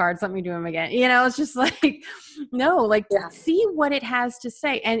like these cards, let me do them again. You know, it's just like, no, like see what it has to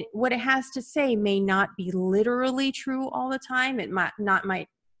say. And what it has to say may not be literally true all the time. It might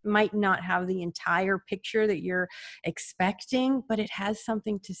not have the entire picture that you're expecting, but it has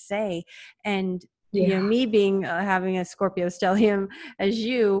something to say. And you know, me being having a Scorpio stellium as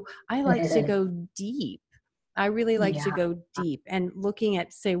you, I like to go deep. I really like to go deep, and looking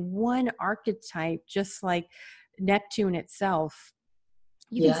at, say, one archetype, just like Neptune itself,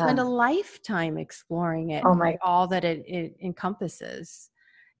 you can spend a lifetime exploring it, all that it encompasses,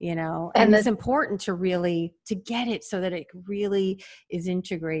 you know, and it's important to get it so that it really is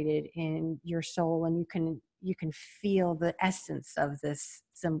integrated in your soul, and you can feel the essence of this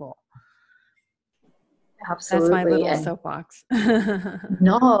symbol. Absolutely. That's my little soapbox.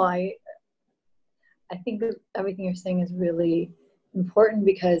 No, I think that everything you're saying is really important,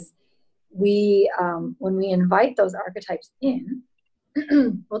 because we, when we invite those archetypes in,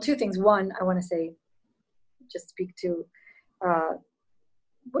 well, two things. One, I want to say, just speak to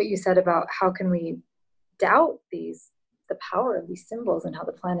what you said about how can we doubt the power of these symbols, and how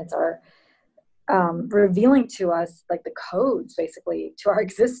the planets are revealing to us like the codes basically to our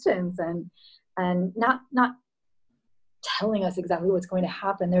existence, and not telling us exactly what's going to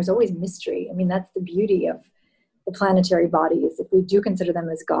happen. There's always mystery. I mean, that's the beauty of the planetary bodies, if we do consider them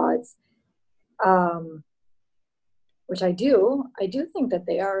as gods, which I do think that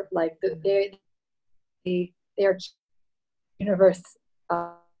they are like they are universe,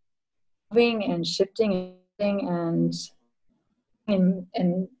 moving and shifting, and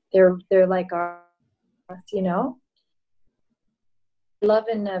they're like our, you know. I love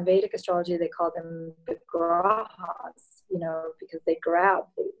in Vedic astrology, they call them the grahas, you know, because they grab.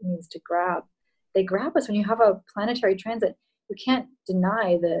 It means to grab. They grab us when you have a planetary transit. You can't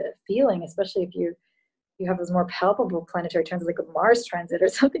deny the feeling, especially if you have those more palpable planetary transits, like a Mars transit or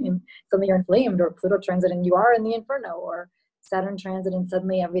something, and suddenly you're inflamed, or Pluto transit and you are in the inferno, or Saturn transit and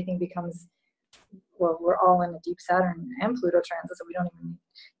suddenly everything becomes, well, we're all in a deep Saturn and Pluto transit, so we don't even need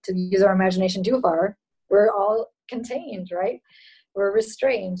to use our imagination too far. We're all contained, right? We're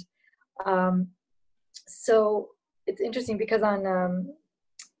restrained. So it's interesting because on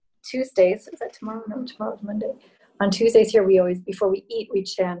Tuesdays, is that tomorrow? No, tomorrow's Monday. On Tuesdays here, we always, before we eat, we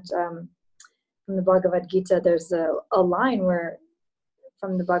chant from the Bhagavad Gita. There's a line where,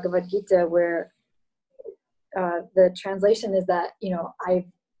 from the Bhagavad Gita, where the translation is that, I've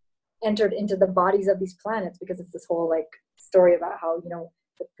entered into the bodies of these planets, because it's this whole like story about how,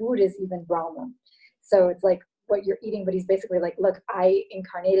 the food is even Brahma. So it's like what you're eating, but he's basically like, look, I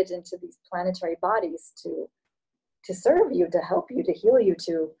incarnated into these planetary bodies to serve you, to help you, to heal you,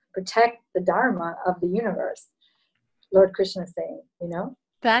 to protect the Dharma of the universe. Lord Krishna is saying,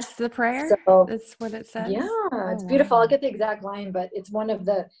 That's the prayer? So that's what it says? Yeah, it's beautiful. I'll get the exact line, but it's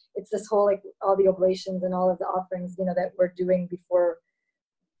it's this whole, like, all the oblations and all of the offerings, that we're doing before.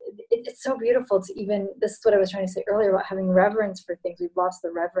 It's so beautiful to even, this is what I was trying to say earlier about having reverence for things. We've lost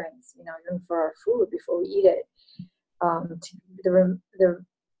the reverence, even for our food before we eat it.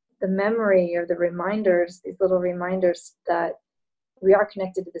 The memory, or the reminders, these little reminders that we are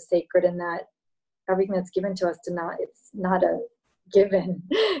connected to the sacred, and that everything that's given to us it's not a given,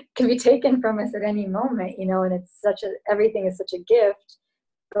 can be taken from us at any moment, and everything is such a gift,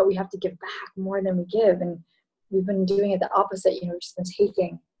 but we have to give back more than we give. And we've been doing it the opposite, we've just been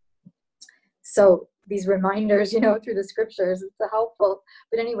taking. So these reminders, through the scriptures, it's helpful.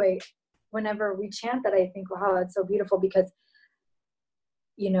 But anyway, whenever we chant that, I think, wow, it's so beautiful, because,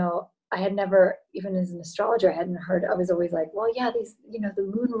 I had never, even as an astrologer, I hadn't heard. I was always like, well, yeah, these, the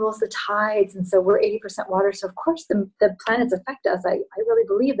moon rules the tides, and so we're 80% water, so of course the planets affect us. I really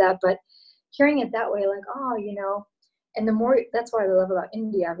believe that, but hearing it that way, like, oh, and the more, that's what I love about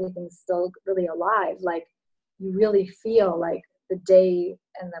India, everything's still really alive. Like, you really feel like the day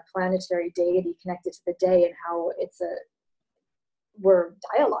and the planetary deity connected to the day, and how we're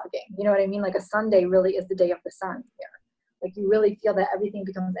dialoguing, you know what I mean? Like, a Sunday really is the day of the sun here. Like, you really feel that everything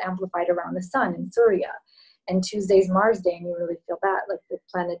becomes amplified around the sun in Surya. And Tuesday's Mars Day, and you really feel that, like the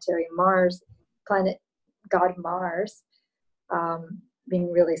planetary planet god Mars,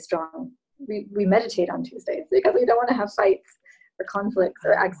 being really strong. We meditate on Tuesdays because we don't want to have fights or conflicts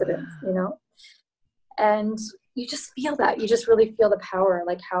or accidents, And you just feel that. You just really feel the power,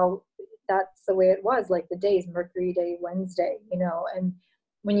 like how that's the way it was, like the days, Mercury Day, Wednesday, And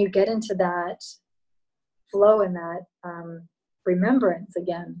when you get into that flow and that remembrance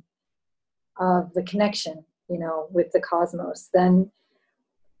again of the connection, with the cosmos, then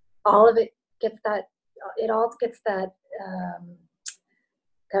all of it gets that,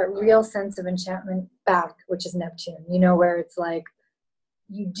 that real sense of enchantment back, which is Neptune, where it's like,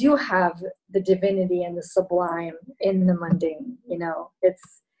 you do have the divinity and the sublime in the mundane,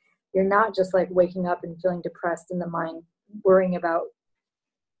 you're not just like waking up and feeling depressed in the mind, worrying about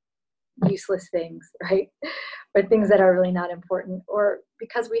useless things, right? Or things that are really not important, or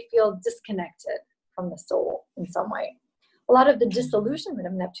because we feel disconnected from the soul in some way. A lot of the disillusionment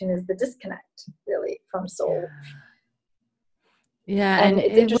of Neptune is the disconnect, really, from soul. Yeah, and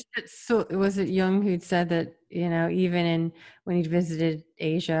was it Jung who'd said that, even when he visited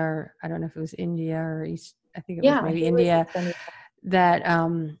Asia, or I don't know if it was India or East, I think it was maybe India, that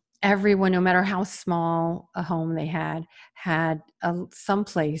everyone, no matter how small a home they had some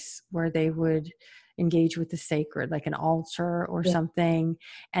place where they would engage with the sacred, like an altar or something.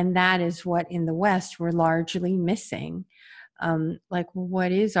 And that is what in the West we're largely missing. Like,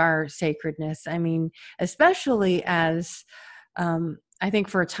 what is our sacredness? I mean, especially as I think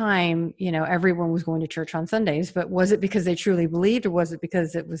for a time, everyone was going to church on Sundays, but was it because they truly believed, or was it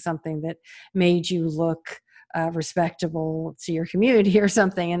because it was something that made you look respectable to your community or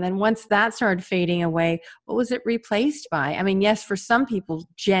something? And then once that started fading away, what was it replaced by? I mean, yes, for some people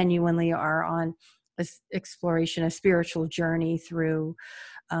genuinely are on exploration, a spiritual journey through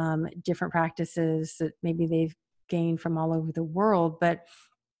different practices that maybe they've gained from all over the world. But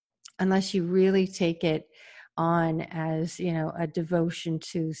unless you really take it on as, a devotion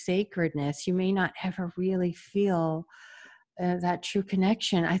to sacredness, you may not ever really feel that true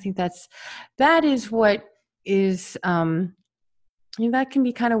connection. I think that is what is, that can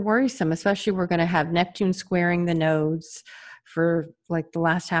be kind of worrisome, especially we're going to have Neptune squaring the nodes for like the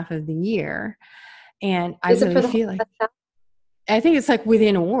last half of the year. And I really feel like, I think it's like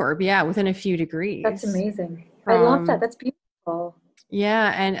within orb, within a few degrees. That's amazing. I love that. That's beautiful.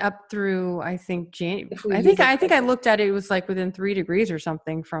 Yeah, and up through I think I think I looked at it, it was like within 3 degrees or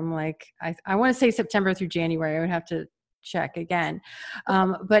something from like I want to say September through January. I would have to check again.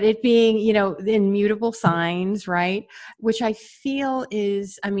 But it being, the immutable signs, right? Which I feel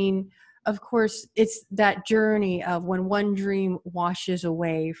is, I mean, of course, it's that journey of when one dream washes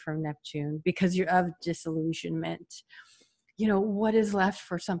away from Neptune because you're of disillusionment. What is left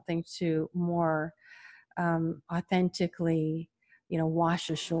for something to more authentically, wash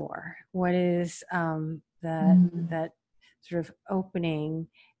ashore? What is that sort of opening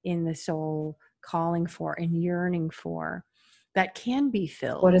in the soul, calling for and yearning for, that can be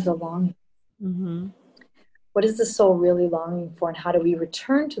filled? What is the longing? Mm-hmm. What is the soul really longing for, and how do we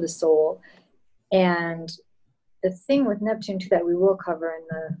return to the soul? And the thing with Neptune too that we will cover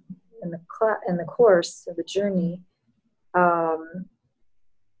in the course of the journey,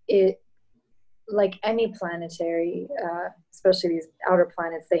 it, like any planetary, especially these outer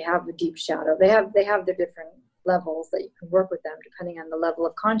planets, they have a deep shadow. They have the different levels that you can work with them depending on the level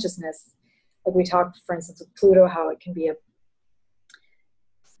of consciousness. Like we talked, for instance, with Pluto, how it can be a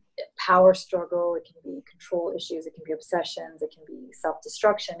power struggle, it can be control issues, it can be obsessions, it can be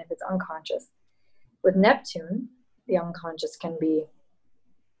self-destruction if it's unconscious. With Neptune, the unconscious can be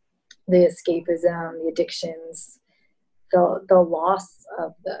the escapism, the addictions, the loss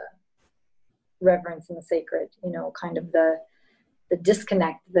of the reverence and the sacred, kind of the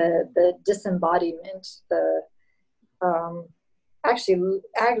disconnect, the disembodiment, the actually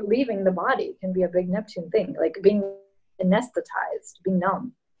leaving the body can be a big Neptune thing, like being anesthetized, being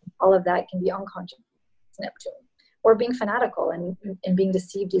numb. All of that can be unconscious Neptune. Or being fanatical and being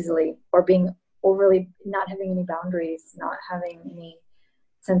deceived easily, or being overly not having any boundaries, not having any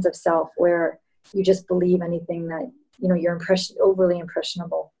sense of self, where you just believe anything that, you're overly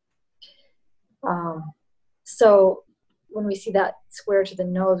impressionable. So when we see that square to the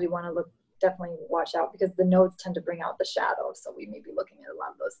nose, we want to definitely watch out, because the nodes tend to bring out the shadow. So we may be looking at a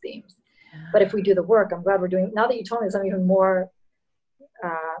lot of those themes. But if we do the work, I'm glad we're doing, now that you told me this, I'm even more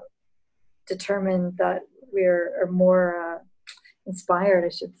determined that we're more inspired, I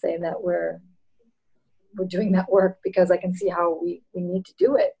should say, that we're doing that work, because I can see how we need to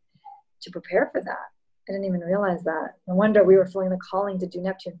do it to prepare for that. I didn't even realize that. No wonder we were feeling the calling to do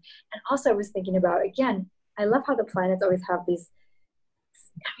Neptune. And also I was thinking about, again, I love how the planets always have these,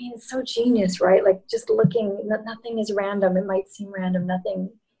 I mean, it's so genius, right? Like just looking, nothing is random. It might seem random. Nothing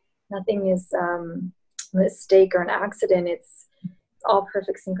is a mistake or an accident. It's all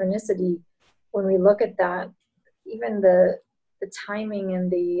perfect synchronicity. When we look at that, even the timing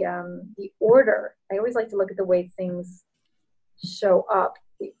and the order, I always like to look at the way things show up,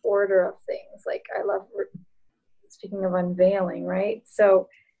 the order of things. Like I love, speaking of unveiling, right? So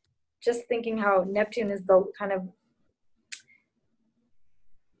just thinking how Neptune is the kind of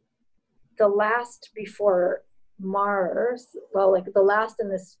the last before Mars, well, like the last in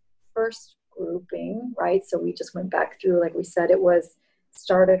this first grouping, right? So we just went back through, like we said, it was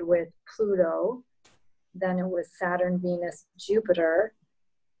started with Pluto, then it was Saturn, Venus, Jupiter,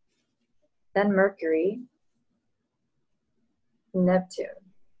 then Mercury, Neptune.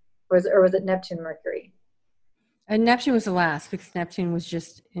 Or was it Neptune, Mercury? And Neptune was the last, because Neptune was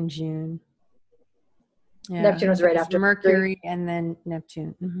just in June. Yeah. Neptune was right after Mercury, and then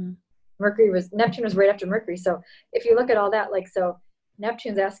Neptune. Mm-hmm. Neptune was right after Mercury. So if you look at all that, like, so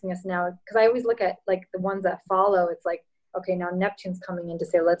Neptune's asking us now, because I always look at like the ones that follow, it's like, okay, now Neptune's coming in to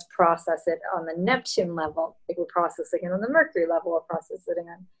say, let's process it on the Neptune level. Like we're processing it on the Mercury level, we're processing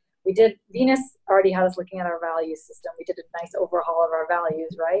it. We did, Venus already had us looking at our value system. We did a nice overhaul of our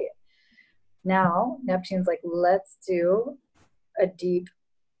values, right? Now Neptune's like, let's do a deep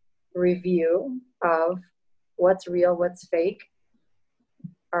review of what's real, what's fake,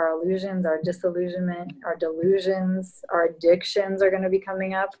 our illusions, our disillusionment, our delusions, our addictions are going to be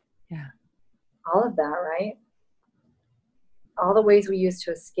coming up. Yeah. All of that, right? All the ways we used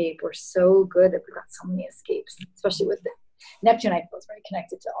to escape were so good that we got so many escapes, especially with the Neptune. I feel is very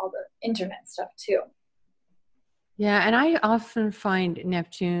connected to all the internet stuff too. Yeah, and I often find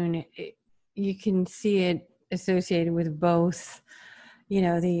Neptune, you can see it associated with both,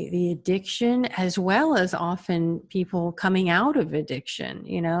 the addiction, as well as often people coming out of addiction.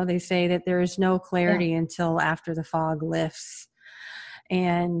 They say that there is no clarity until after the fog lifts.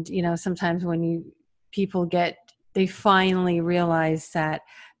 And, sometimes when people they finally realize that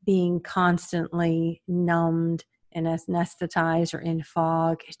being constantly numbed and anesthetized or in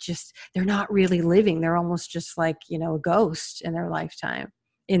fog, it's just, they're not really living. They're almost just like, a ghost in their lifetime,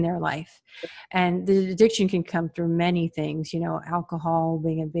 in their life. And the addiction can come through many things, alcohol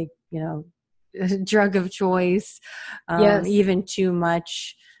being a big, drug of choice, Yes. even too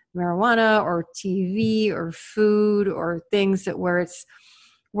much marijuana or TV or food or things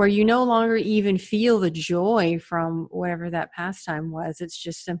where you no longer even feel the joy from whatever that pastime was. It's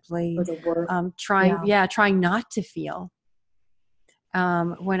just simply Or the work. trying not to feel.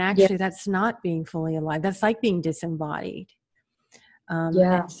 When actually that's not being fully alive. That's like being disembodied.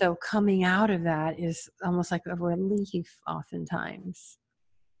 And so coming out of that is almost like a relief oftentimes.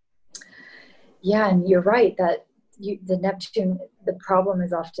 Yeah, and you're right that the Neptune, the problem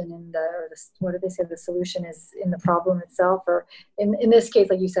is often in what do they say? The solution is in the problem itself, or in this case,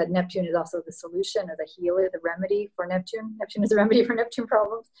 like you said, Neptune is also the solution or the healer, the remedy for Neptune. Neptune is the remedy for Neptune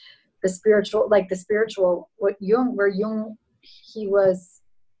problems. The spiritual, what Jung, he was,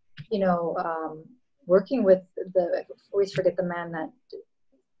 working with I always forget the man that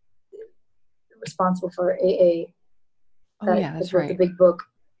responsible for AA. That's wrote right. the big book.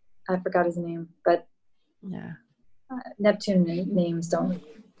 I forgot his name, but yeah. Neptune names are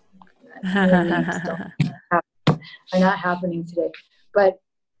not happening today. But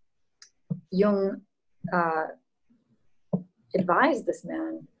Jung advised this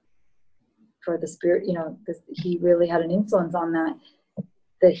man for the spirit. He really had an influence on that,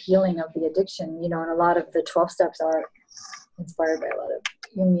 the healing of the addiction. And a lot of the 12 steps are inspired by a lot of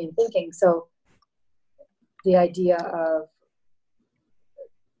Jungian thinking. So the idea of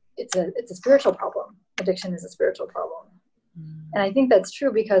it's a spiritual problem. Addiction is a spiritual problem. And I think that's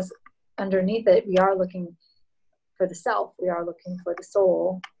true because underneath it, we are looking for the self. We are looking for the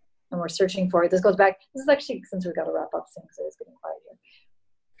soul, and we're searching for it. This is actually, since we've got to wrap up soon, so it's getting quiet here,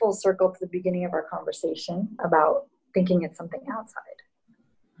 full circle to the beginning of our conversation about thinking it's something outside.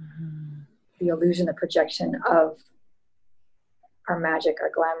 Mm-hmm. The illusion, the projection of our magic, our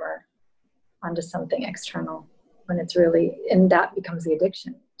glamour onto something external, when it's really, and that becomes the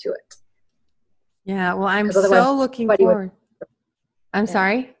addiction to it. Yeah, well, I'm so looking forward. I'm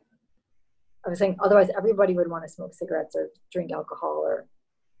sorry? I was saying, otherwise everybody would want to smoke cigarettes or drink alcohol or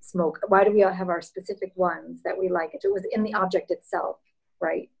smoke. Why do we all have our specific ones that we like? If it was in the object itself,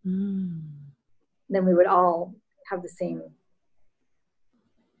 right? Then we would all have the same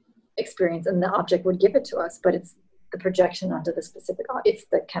experience and the object would give it to us, but it's the projection onto the specific, it's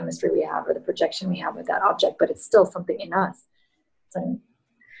the chemistry we have or the projection we have with that object, but it's still something in us. So,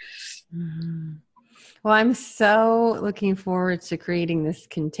 Well, I'm so looking forward to creating this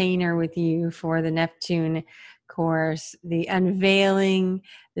container with you for the Neptune course, the unveiling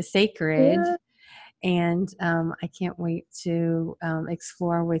the sacred. Yeah. And I can't wait to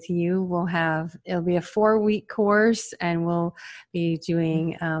explore with you. It'll be a 4-week course, and we'll be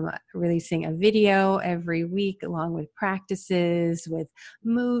doing, releasing a video every week along with practices, with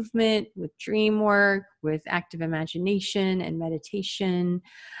movement, with dream work, with active imagination and meditation.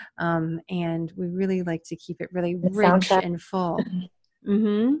 And we really like to keep it really rich and full.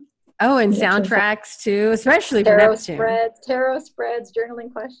 Mm-hmm. Oh, and soundtracks too, especially for Neptune. Tarot spreads,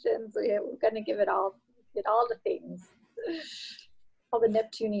 journaling questions. We're going to give it all the things, all the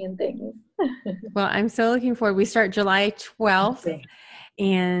Neptunian things. Well, I'm so looking forward. We start July 12th,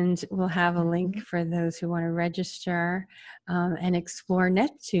 and we'll have a link for those who want to register and explore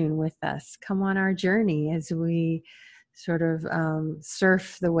Neptune with us. Come on our journey as we sort of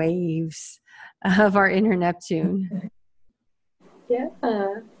surf the waves of our inner Neptune. Yeah.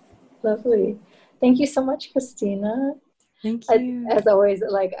 Lovely. Thank you so much, Christina. Thank you. As always,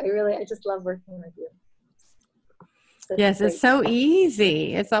 I just love working with you. Yes, it's so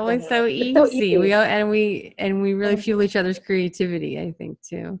easy. It's always so easy. We really fuel each other's creativity, I think,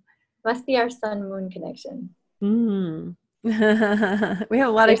 too. Must be our sun-moon connection. We have a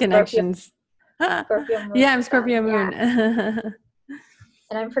lot of connections. Scorpio moon. Yeah, I'm Scorpio moon. Yeah.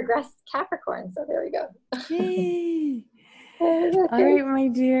 And I'm progressed Capricorn, so there we go. Yay. Okay. All right, my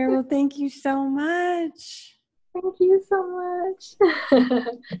dear. Well, thank you so much. Thank you so much.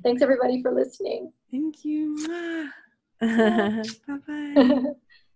 Thanks, everybody, for listening. Thank you. Bye-bye.